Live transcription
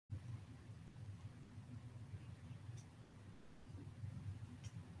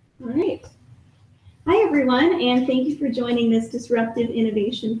All right. Hi, everyone, and thank you for joining this Disruptive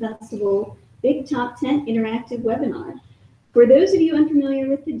Innovation Festival Big Top 10 interactive webinar. For those of you unfamiliar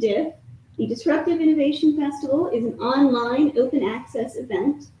with the DIF, the Disruptive Innovation Festival is an online open access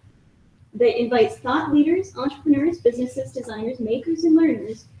event that invites thought leaders, entrepreneurs, businesses, designers, makers, and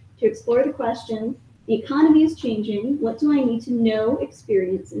learners to explore the question, the economy is changing, what do I need to know,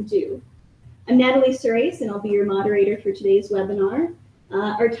 experience, and do? I'm Natalie Surace, and I'll be your moderator for today's webinar.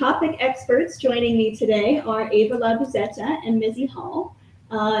 Our topic experts joining me today are Ava Labuzetta and Mizzy Hall.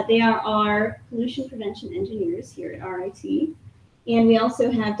 They are our pollution prevention engineers here at RIT. And we also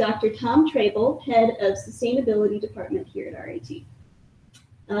have Dr. Tom Trable, head of sustainability department here at RIT.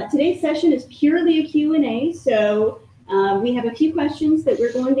 Today's session is purely a Q&A, so we have a few questions that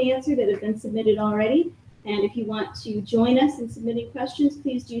we're going to answer that have been submitted already. And if you want to join us in submitting questions,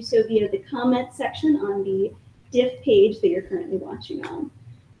 please do so via the comment section on the DIF page that you're currently watching on.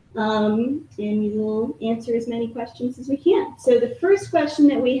 And we will answer as many questions as we can. So the first question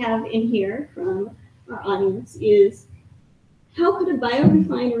that we have in here from our audience is, how could a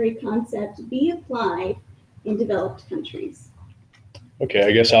biorefinery concept be applied in developed countries? Okay,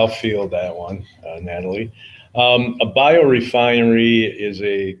 I guess I'll field that one, Natalie. A biorefinery is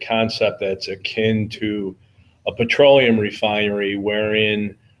a concept that's akin to a petroleum refinery,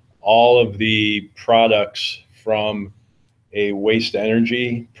 wherein all of the products from a waste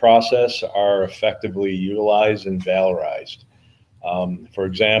energy process are effectively utilized and valorized. For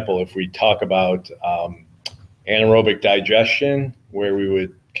example, if we talk about anaerobic digestion, where we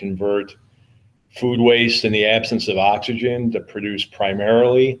would convert food waste in the absence of oxygen to produce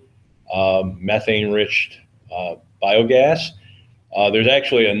primarily methane-rich biogas, there's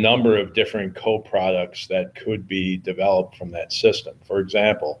actually a number of different co-products that could be developed from that system. For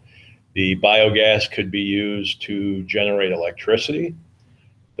example, the biogas could be used to generate electricity.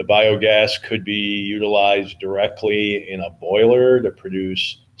 The biogas could be utilized directly in a boiler to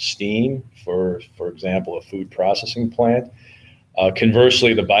produce steam for example, a food processing plant.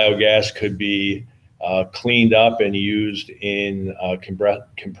 Conversely, the biogas could be cleaned up and used in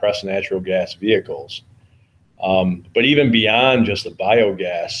compressed natural gas vehicles. But even beyond just the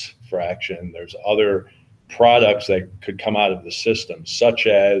biogas fraction, there's other products that could come out of the system, such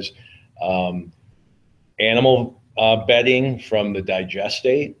as animal bedding from the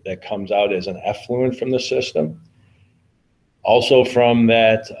digestate that comes out as an effluent from the system. Also from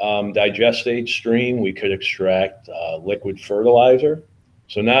that digestate stream, we could extract liquid fertilizer.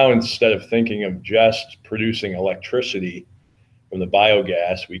 So now instead of thinking of just producing electricity from the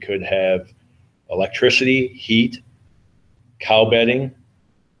biogas, we could have electricity, heat, cow bedding,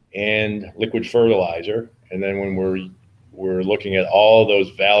 and liquid fertilizer. And then when we're looking at all those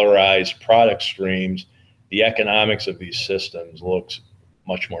valorized product streams, the economics of these systems looks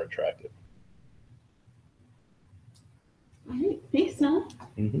much more attractive. All right, thanks, Tom.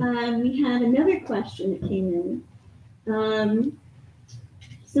 We had another question that came in.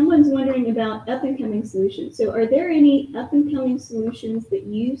 Someone's wondering about up-and-coming solutions. So are there any up-and-coming solutions that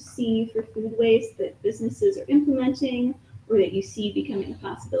you see for food waste that businesses are implementing or that you see becoming a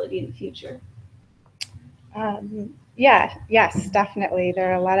possibility in the future? Yes, definitely.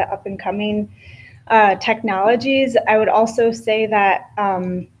 There are a lot of up-and-coming technologies. I would also say that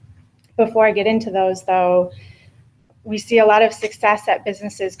before I get into those, though, we see a lot of success at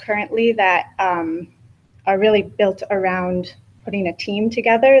businesses currently that are really built around putting a team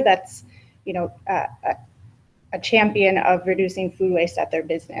together that's, a champion of reducing food waste at their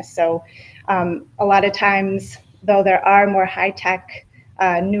business. So a lot of times, though there are more high-tech,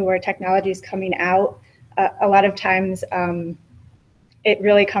 newer technologies coming out, a lot of times it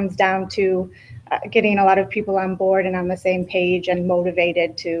really comes down to getting a lot of people on board and on the same page and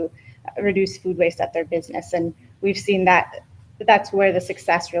motivated to reduce food waste at their business. And we've seen that that's where the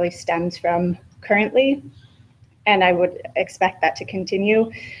success really stems from currently. And I would expect that to continue.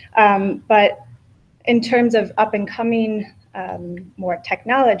 But in terms of up and coming more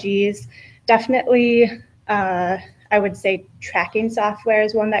technologies, definitely I would say tracking software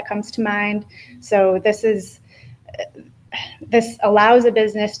is one that comes to mind. So this allows a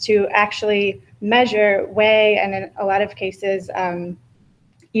business to actually measure, weigh, and in a lot of cases,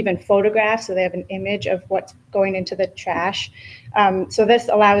 even photograph, so they have an image of what's going into the trash. So this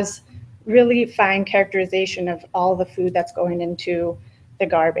allows really fine characterization of all the food that's going into the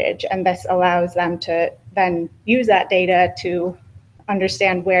garbage. And this allows them to then use that data to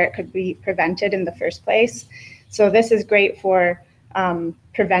understand where it could be prevented in the first place. So this is great for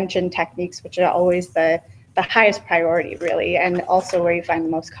prevention techniques, which are always the highest priority, really, and also where you find the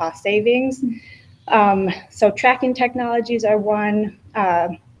most cost savings. So tracking technologies are one.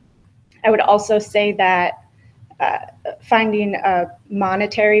 I would also say that finding a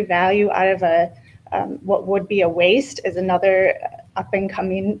monetary value out of what would be a waste is another up and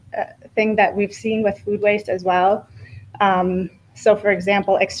coming thing that we've seen with food waste as well. So for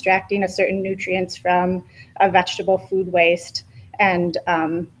example, extracting a certain nutrients from a vegetable food waste and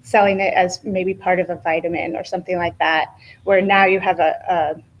selling it as maybe part of a vitamin or something like that, where now you have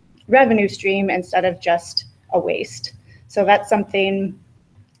a revenue stream instead of just a waste. So that's something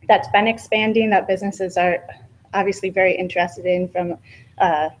that's been expanding that businesses are obviously very interested in from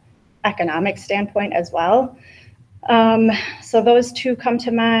an economic standpoint as well. So those two come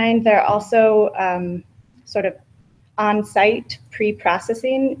to mind. There are also sort of on-site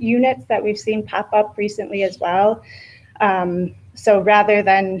pre-processing units that we've seen pop up recently as well. So rather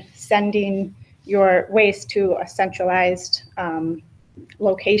than sending your waste to a centralized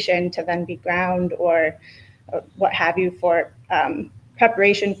location to then be ground or what have you for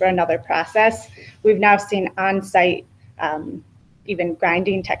preparation for another process, we've now seen on-site even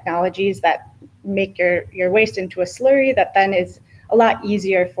grinding technologies that make your waste into a slurry that then is a lot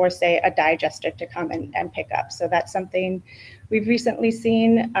easier for, say, a digester to come and pick up. So that's something we've recently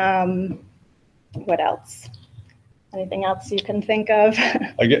seen. What else? Anything else you can think of?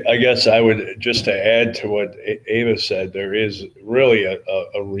 I guess I would, just to add to what Ava said, there is really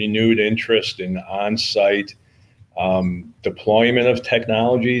a renewed interest in on-site deployment of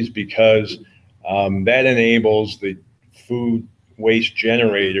technologies, because that enables the food waste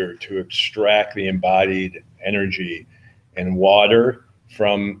generator to extract the embodied energy and water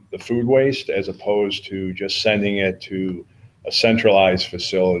from the food waste, as opposed to just sending it to a centralized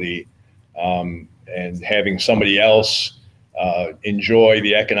facility and having somebody else enjoy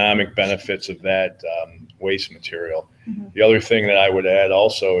the economic benefits of that waste material. Mm-hmm. The other thing that I would add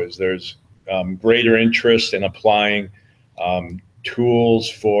also is there's greater interest in applying tools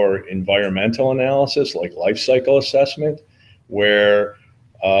for environmental analysis, like life cycle assessment, where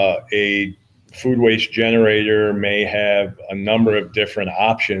a food waste generator may have a number of different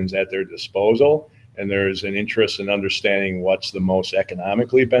options at their disposal, and there's an interest in understanding what's the most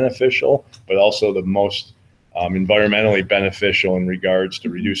economically beneficial, but also the most environmentally beneficial in regards to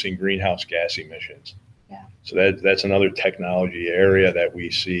reducing greenhouse gas emissions. Yeah. So that's another technology area that we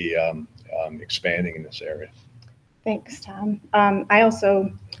see expanding in this area. Thanks, Tom. I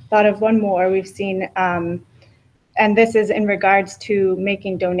also thought of one more. We've seen, and this is in regards to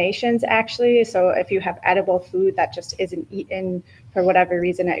making donations, actually. So if you have edible food that just isn't eaten for whatever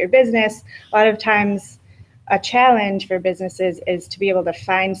reason at your business, a lot of times a challenge for businesses is to be able to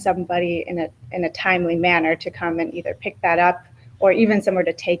find somebody in a timely manner to come and either pick that up or even somewhere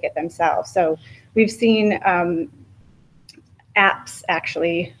to take it themselves. So we've seen apps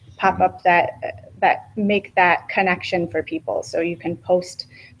actually pop up that make that connection for people. So you can post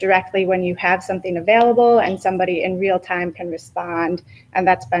directly when you have something available and somebody in real time can respond. And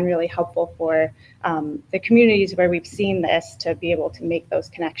that's been really helpful for the communities where we've seen this, to be able to make those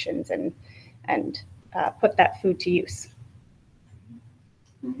connections and put that food to use.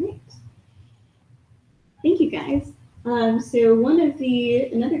 All right. Thank you, guys. So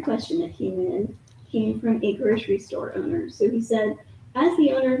another question that came from a grocery store owner. So he said, as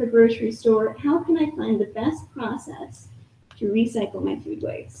the owner of a grocery store, how can I find the best process to recycle my food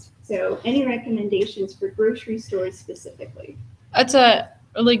waste? So any recommendations for grocery stores specifically? That's a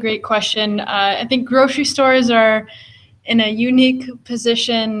really great question. I think grocery stores are in a unique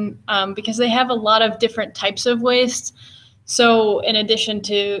position because they have a lot of different types of waste. So in addition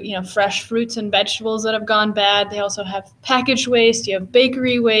to fresh fruits and vegetables that have gone bad, they also have packaged waste, you have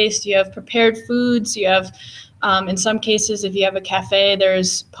bakery waste, you have prepared foods, you have in some cases, if you have a cafe,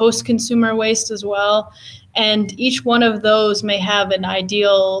 there's post-consumer waste as well. And each one of those may have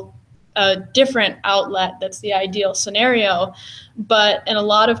a different outlet that's the ideal scenario. But in a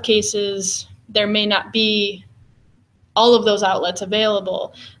lot of cases, there may not be all of those outlets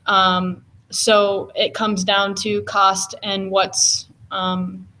available. So it comes down to cost and what's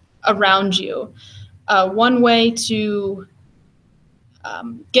around you. One way to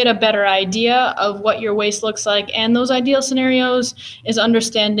get a better idea of what your waste looks like and those ideal scenarios is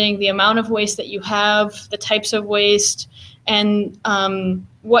understanding the amount of waste that you have, the types of waste, and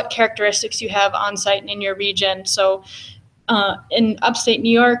what characteristics you have on site and in your region. So in upstate New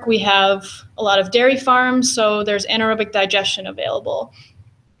York, we have a lot of dairy farms, so there's anaerobic digestion available.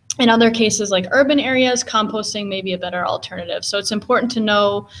 In other cases, like urban areas, composting may be a better alternative. So it's important to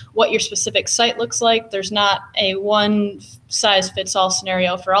know what your specific site looks like. There's not a one-size-fits-all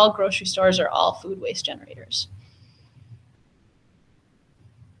scenario for all grocery stores or all food waste generators.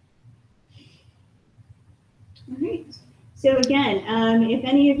 All right. So again, if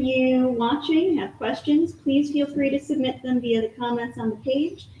any of you watching have questions, please feel free to submit them via the comments on the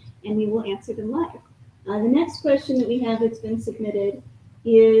page, and we will answer them live. The next question that we have that's been submitted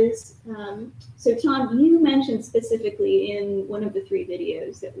is, so Tom, you mentioned specifically in one of the 3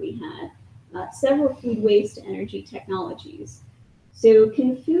 videos that we had, several food waste to energy technologies. So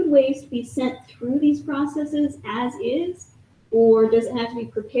can food waste be sent through these processes as is, or does it have to be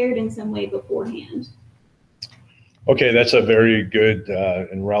prepared in some way beforehand? Okay, that's a very good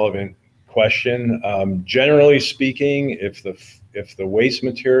and relevant question. Generally speaking, if the waste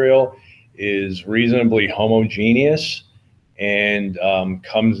material is reasonably homogeneous and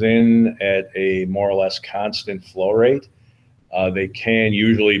comes in at a more or less constant flow rate, they can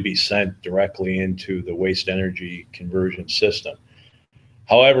usually be sent directly into the waste energy conversion system.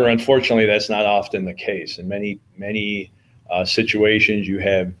 However, unfortunately, that's not often the case. In many situations, you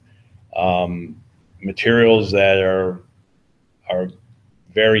have materials that are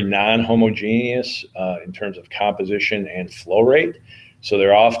very non-homogeneous in terms of composition and flow rate. So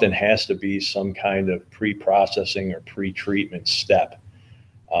there often has to be some kind of pre-processing or pre-treatment step.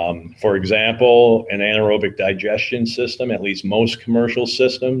 For example, an anaerobic digestion system, at least most commercial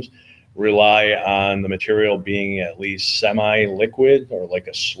systems, rely on the material being at least semi-liquid or like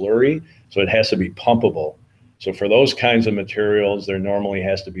a slurry, so it has to be pumpable. So for those kinds of materials, there normally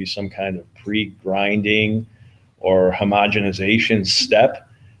has to be some kind of pre-grinding or homogenization step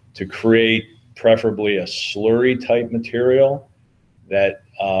to create preferably a slurry type material that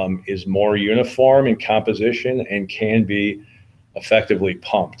is more uniform in composition and can be effectively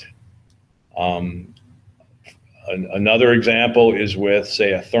pumped. Another example is with,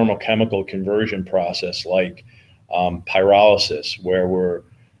 say, a thermochemical conversion process like pyrolysis, where we're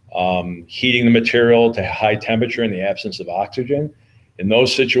heating the material to high temperature in the absence of oxygen. In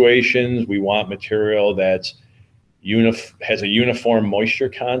those situations, we want material that's has a uniform moisture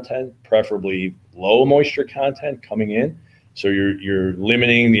content, preferably low moisture content coming in. So you're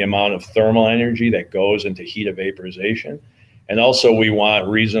limiting the amount of thermal energy that goes into heat of vaporization. And also we want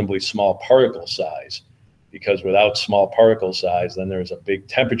reasonably small particle size, because without small particle size, then there's a big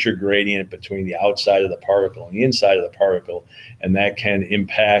temperature gradient between the outside of the particle and the inside of the particle, and that can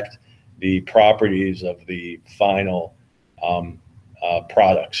impact the properties of the final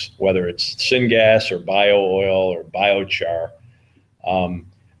products, whether it's syngas or bio oil or biochar.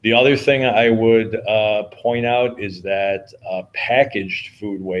 The other thing I would point out is that packaged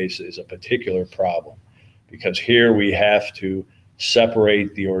food waste is a particular problem, because here we have to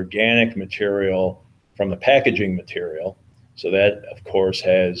separate the organic material from the packaging material. So that, of course,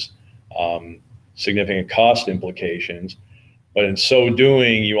 has significant cost implications. But in so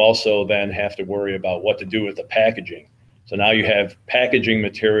doing, you also then have to worry about what to do with the packaging. So now you have packaging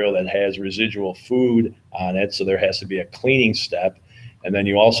material that has residual food on it, so there has to be a cleaning step. And then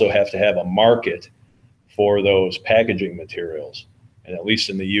you also have to have a market for those packaging materials. And at least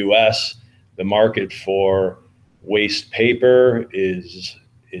in the US, the market for waste paper is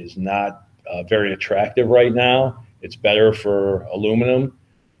not very attractive right now. It's better for aluminum.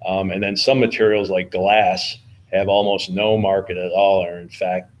 And then some materials like glass have almost no market at all, or in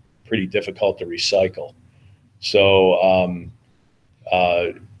fact, pretty difficult to recycle. So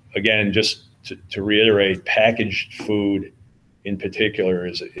again, just to reiterate, packaged food in particular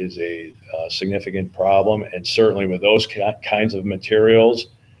is a significant problem. And certainly with those kinds of materials,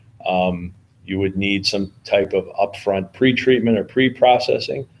 you would need some type of upfront pre-treatment or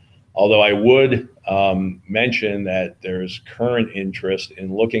pre-processing. Although I would mention that there's current interest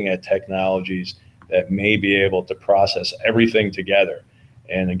in looking at technologies that may be able to process everything together.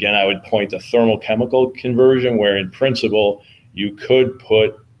 And again, I would point to thermochemical conversion, where in principle, you could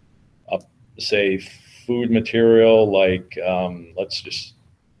put, say, food material like, let's just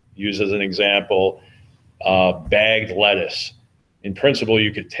use as an example, bagged lettuce. In principle,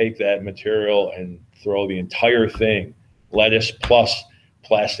 you could take that material and throw the entire thing, lettuce plus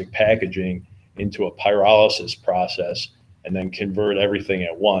plastic packaging, into a pyrolysis process and then convert everything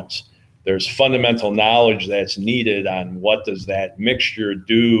at once. There's fundamental knowledge that's needed on what does that mixture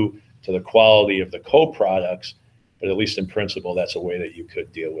do to the quality of the co-products, but at least in principle, that's a way that you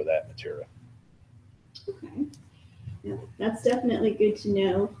could deal with that material. Okay. Yeah, that's definitely good to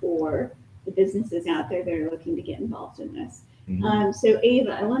know for the businesses out there that are looking to get involved in this. Mm-hmm. So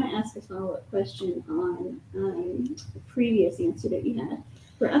Ava, I want to ask a follow-up question on the previous answer that you had.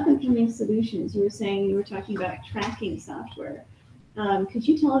 For up-and-coming solutions, you were saying you were talking about tracking software. Could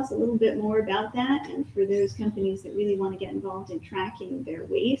you tell us a little bit more about that? And for those companies that really want to get involved in tracking their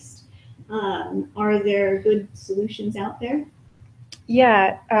waste, are there good solutions out there?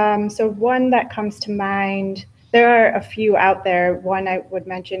 Yeah, so one that comes to mind there are a few out there. One I would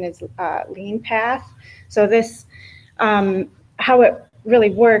mention is Lean Path. So this, how it really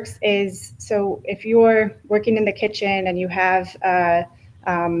works is, so if you're working in the kitchen and you have a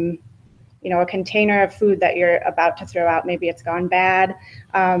container of food that you're about to throw out, maybe it's gone bad,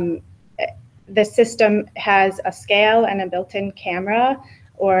 the system has a scale and a built-in camera,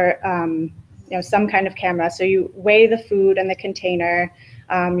 or some kind of camera. So you weigh the food in the container,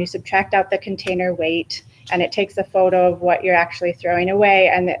 you subtract out the container weight, and it takes a photo of what you're actually throwing away,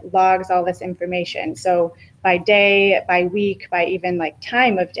 and it logs all this information. So by day, by week, by even like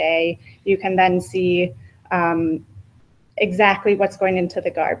time of day, you can then see exactly what's going into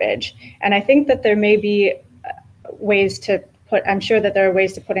the garbage. And I think that there may be ways to put, I'm sure that there are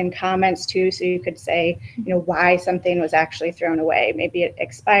ways to put in comments too, so you could say, why something was actually thrown away. Maybe it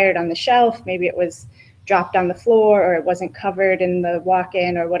expired on the shelf, maybe it was dropped on the floor, or it wasn't covered in the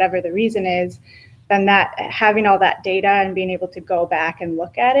walk-in, or whatever the reason is. Then that, having all that data and being able to go back and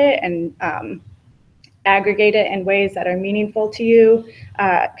look at it and aggregate it in ways that are meaningful to you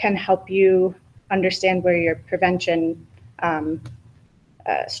can help you understand where your prevention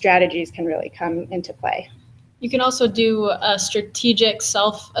strategies can really come into play. You can also do strategic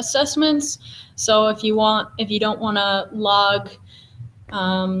self-assessments. So if you don't want to log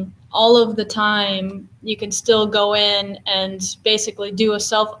all of the time, you can still go in and basically do a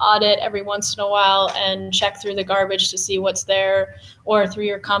self-audit every once in a while and check through the garbage to see what's there, or through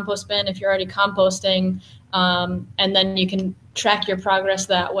your compost bin if you're already composting, and then you can track your progress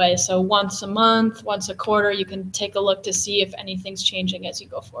that way. So once a month, once a quarter, you can take a look to see if anything's changing as you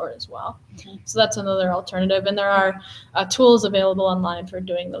go forward as well. Mm-hmm. So that's another alternative, and there are tools available online for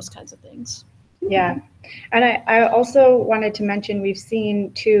doing those kinds of things. Yeah, and I also wanted to mention, we've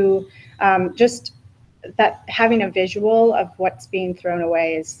seen too, just that having a visual of what's being thrown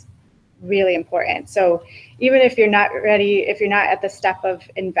away is really important. So even if you're not ready, if you're not at the step of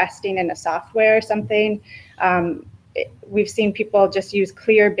investing in a software or something, we've seen people just use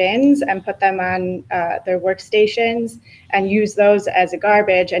clear bins and put them on their workstations and use those as a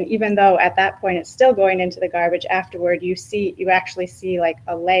garbage. And even though at that point it's still going into the garbage, afterward you actually see like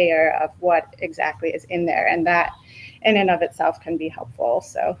a layer of what exactly is in there, and that in and of itself can be helpful.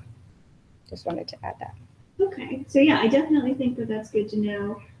 So just wanted to add that. Okay, so yeah, I definitely think that that's good to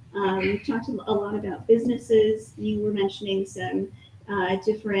know. We've talked a lot about businesses. You were mentioning some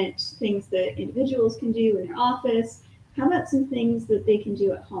different things that individuals can do in their office. How about some things that they can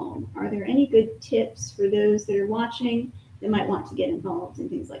do at home? Are there any good tips for those that are watching that might want to get involved in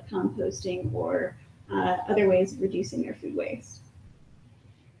things like composting or other ways of reducing their food waste?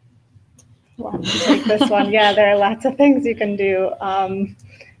 Well, take this one. Yeah, there are lots of things you can do.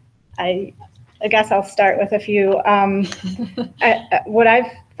 I guess I'll start with a few. What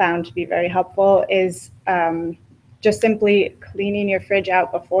I've found to be very helpful is just simply cleaning your fridge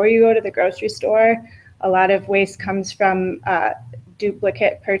out before you go to the grocery store. A lot of waste comes from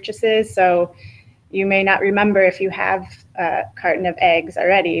duplicate purchases. So you may not remember if you have a carton of eggs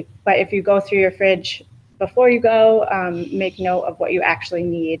already, but if you go through your fridge before you go, make note of what you actually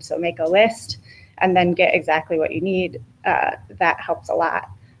need. So make a list and then get exactly what you need. That helps a lot.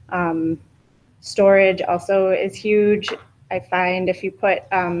 Storage also is huge. I find if you put,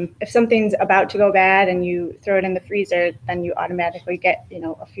 if something's about to go bad and you throw it in the freezer, then you automatically get,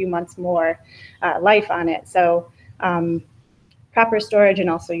 a few months more life on it. So proper storage and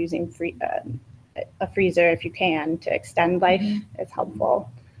also using a freezer if you can to extend life is helpful.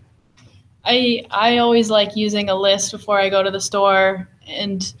 I always like using a list before I go to the store.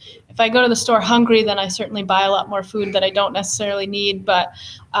 And if I go to the store hungry, then I certainly buy a lot more food that I don't necessarily need. But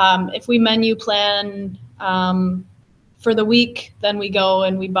if we menu plan for the week, then we go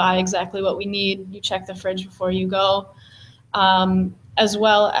and we buy exactly what we need. You check the fridge before you go. As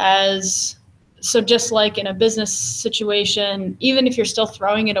well as, so just like in a business situation, even if you're still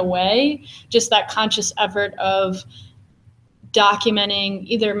throwing it away, just that conscious effort of documenting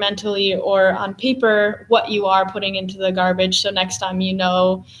either mentally or on paper what you are putting into the garbage. So next time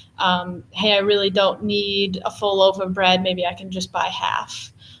hey, I really don't need a full loaf of bread. Maybe I can just buy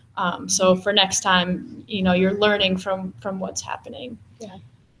half. So for next time, you're learning from what's happening.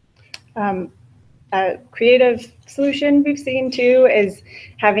 Yeah. A creative solution we've seen too is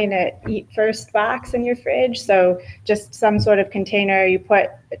having an eat first box in your fridge. So just some sort of container you put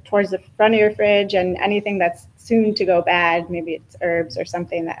towards the front of your fridge, and anything that's soon to go bad, maybe it's herbs or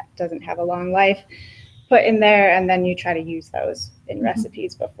something that doesn't have a long life, put in there, and then you try to use those in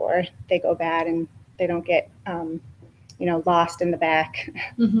recipes before they go bad and they don't get lost in the back.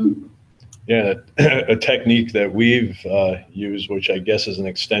 Mm-hmm. Yeah, a technique that we've used, which I guess is an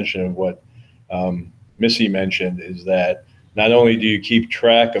extension of what Missy mentioned is that not only do you keep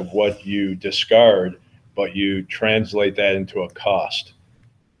track of what you discard, but you translate that into a cost.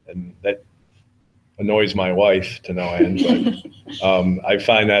 And that annoys my wife to no end, but I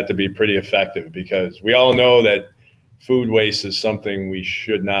find that to be pretty effective because we all know that food waste is something we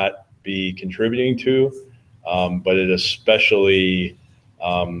should not be contributing to, but it especially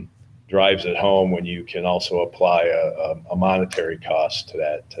drives it home when you can also apply a monetary cost to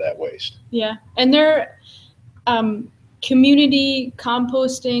that waste. Yeah, and there community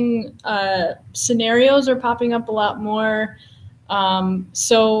composting scenarios are popping up a lot more.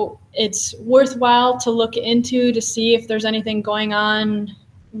 So it's worthwhile to look into to see if there's anything going on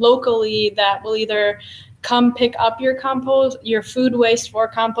locally that will either come pick up your compost, your food waste for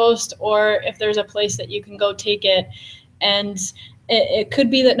compost, or if there's a place that you can go take it. And it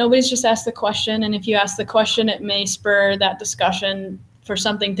could be that nobody's just asked the question, and if you ask the question, it may spur that discussion for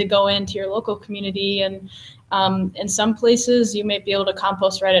something to go into your local community. And in some places, you may be able to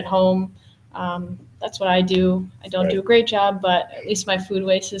compost right at home. That's what I do. I don't do a great job, but at least my food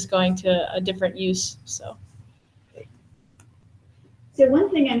waste is going to a different use. So one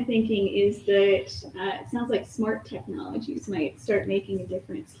thing I'm thinking is that it sounds like smart technologies might start making a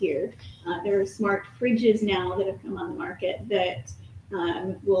difference here. There are smart fridges now that have come on the market that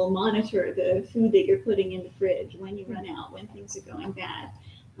will monitor the food that you're putting in the fridge, when you run out, when things are going bad.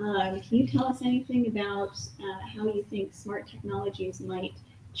 Can you tell us anything about how you think smart technologies might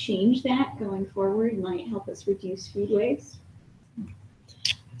change that going forward, might help us reduce food waste?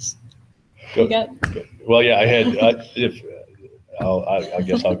 Well, yeah, I had, I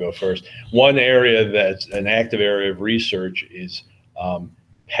guess I'll go first. One area that's an active area of research is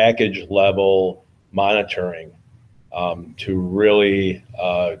package level monitoring to really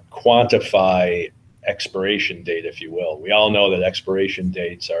quantify expiration date, if you will. We all know that expiration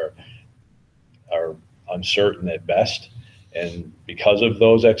dates are uncertain at best. And because of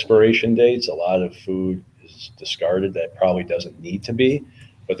those expiration dates, a lot of food is discarded that probably doesn't need to be.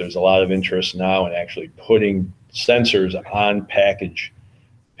 But there's a lot of interest now in actually putting sensors on packaged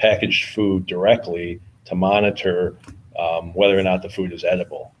food directly to monitor whether or not the food is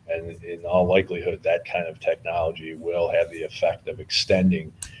edible. And in all likelihood, that kind of technology will have the effect of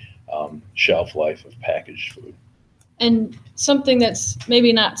extending shelf life of packaged food. And something that's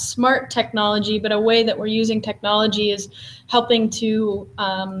maybe not smart technology, but a way that we're using technology is helping to,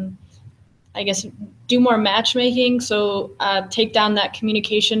 I guess, do more matchmaking. So take down that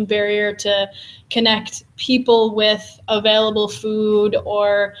communication barrier to connect people with available food,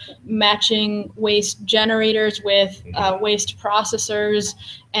 or matching waste generators with waste processors.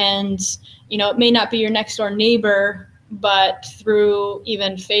 And, you know, it may not be your next door neighbor, but through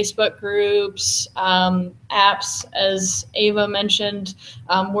even Facebook groups, apps, as Ava mentioned,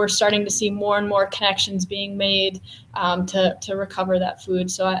 we're starting to see more and more connections being made to recover that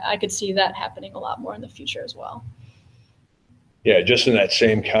food. So I could see that happening a lot more in the future as well. Yeah, just in that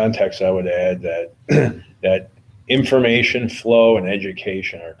same context, I would add that that information flow and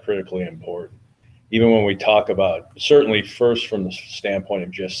education are critically important. Even when we talk about, certainly first from the standpoint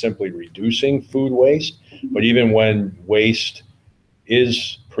of just simply reducing food waste, but even when waste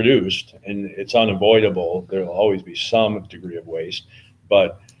is produced, and it's unavoidable, there will always be some degree of waste,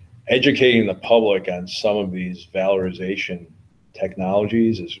 but educating the public on some of these valorization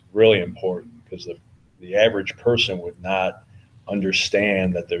technologies is really important, because the average person would not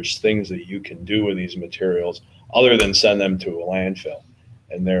understand that there's things that you can do with these materials other than send them to a landfill.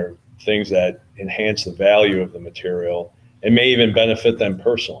 And they're things that enhance the value of the material and may even benefit them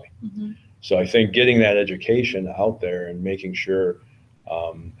personally. Mm-hmm. So I think getting that education out there and making sure,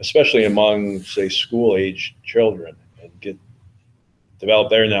 especially among, say, school-age children, and develop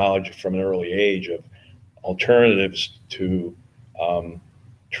their knowledge from an early age of alternatives to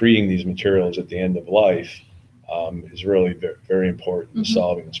treating these materials at the end of life is really very, very important in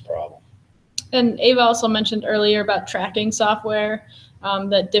solving this problem. And Ava also mentioned earlier about tracking software,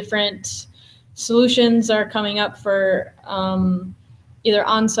 that different solutions are coming up for either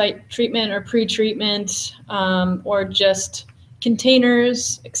on-site treatment or pre-treatment, or just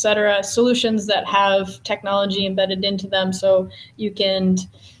containers, etc. Solutions that have technology embedded into them, so you can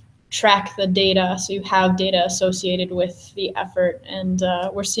track the data, so you have data associated with the effort. And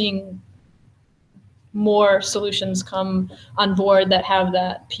we're seeing more solutions come on board that have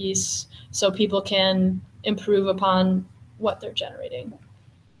that piece, so people can improve upon what they're generating.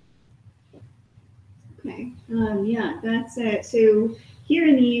 Okay, yeah, that's it. So here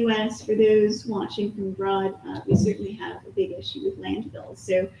in the U.S., for those watching from abroad, we certainly have a big issue with landfills.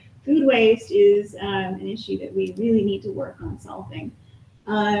 So food waste is an issue that we really need to work on solving.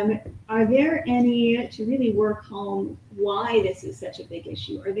 Are there any, to really work home why this is such a big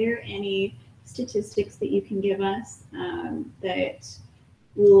issue, are there any statistics that you can give us that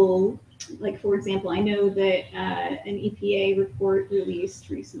will, like, for example, I know that an EPA report released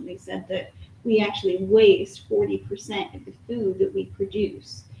recently said that we actually waste 40% of the food that we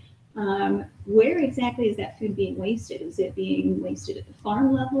produce. Where exactly is that food being wasted? Is it being wasted at the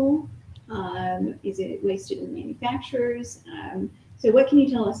farm level? Is it wasted in manufacturers? So what can you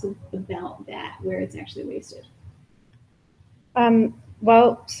tell us about that, where it's actually wasted?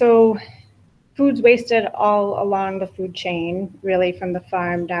 Well, so food's wasted all along the food chain, really from the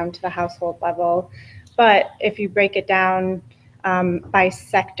farm down to the household level. But if you break it down by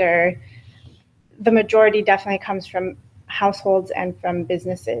sector, the majority definitely comes from households and from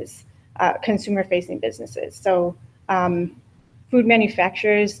businesses, consumer-facing businesses. So food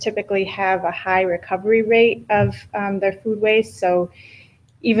manufacturers typically have a high recovery rate of their food waste. So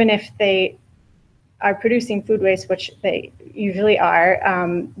even if they are producing food waste, which they usually are,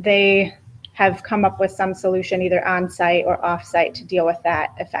 they have come up with some solution either on site or off site to deal with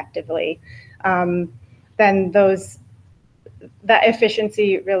that effectively. Then that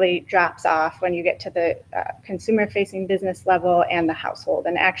efficiency really drops off when you get to the consumer facing business level and the household.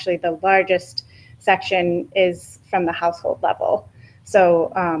 And actually the largest section is from the household level.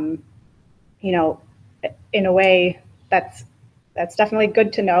 So, you know, in a way that's definitely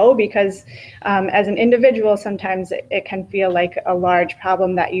good to know, because as an individual, sometimes it can feel like a large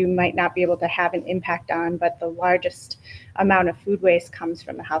problem that you might not be able to have an impact on, but the largest amount of food waste comes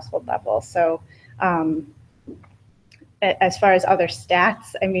from the household level. So as far as other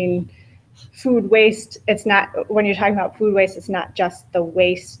stats, I mean, food waste, it's not, when you're talking about food waste, it's not just the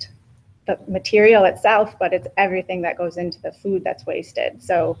waste, the material itself, but it's everything that goes into the food that's wasted.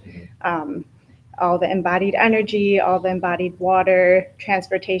 So all the embodied energy, all the embodied water,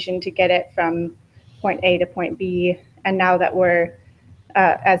 transportation to get it from point A to point B. And now that we're,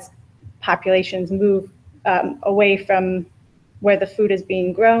 as populations move away from where the food is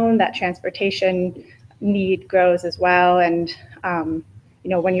being grown, that transportation need grows as well. And, you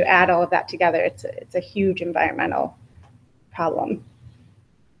know, when you add all of that together, it's a huge environmental problem.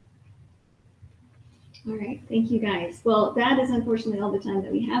 All right, thank you guys. Well, that is unfortunately all the time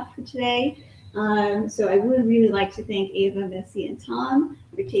that we have for today. So I would really like to thank Ava, Missy, and Tom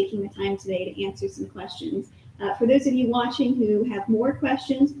for taking the time today to answer some questions. For those of you watching who have more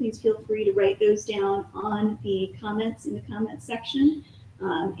questions, please feel free to write those down on the comments in the comments section.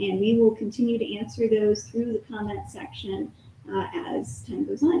 And we will continue to answer those through the comment section as time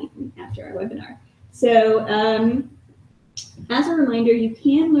goes on, even after our webinar. So as a reminder, you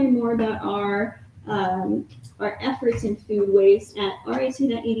can learn more about our efforts in food waste at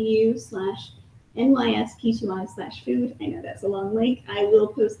rit.edu/NYSP2I/food. I know that's a long link. I will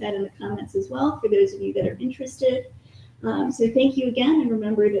post that in the comments as well for those of you that are interested. So thank you again, and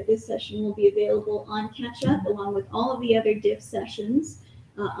remember that this session will be available on Catch Up along with all of the other DIF sessions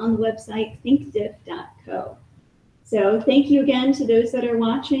on the website thinkdiff.co. So thank you again to those that are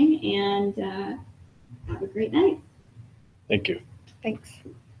watching, and have a great night. Thank you. Thanks.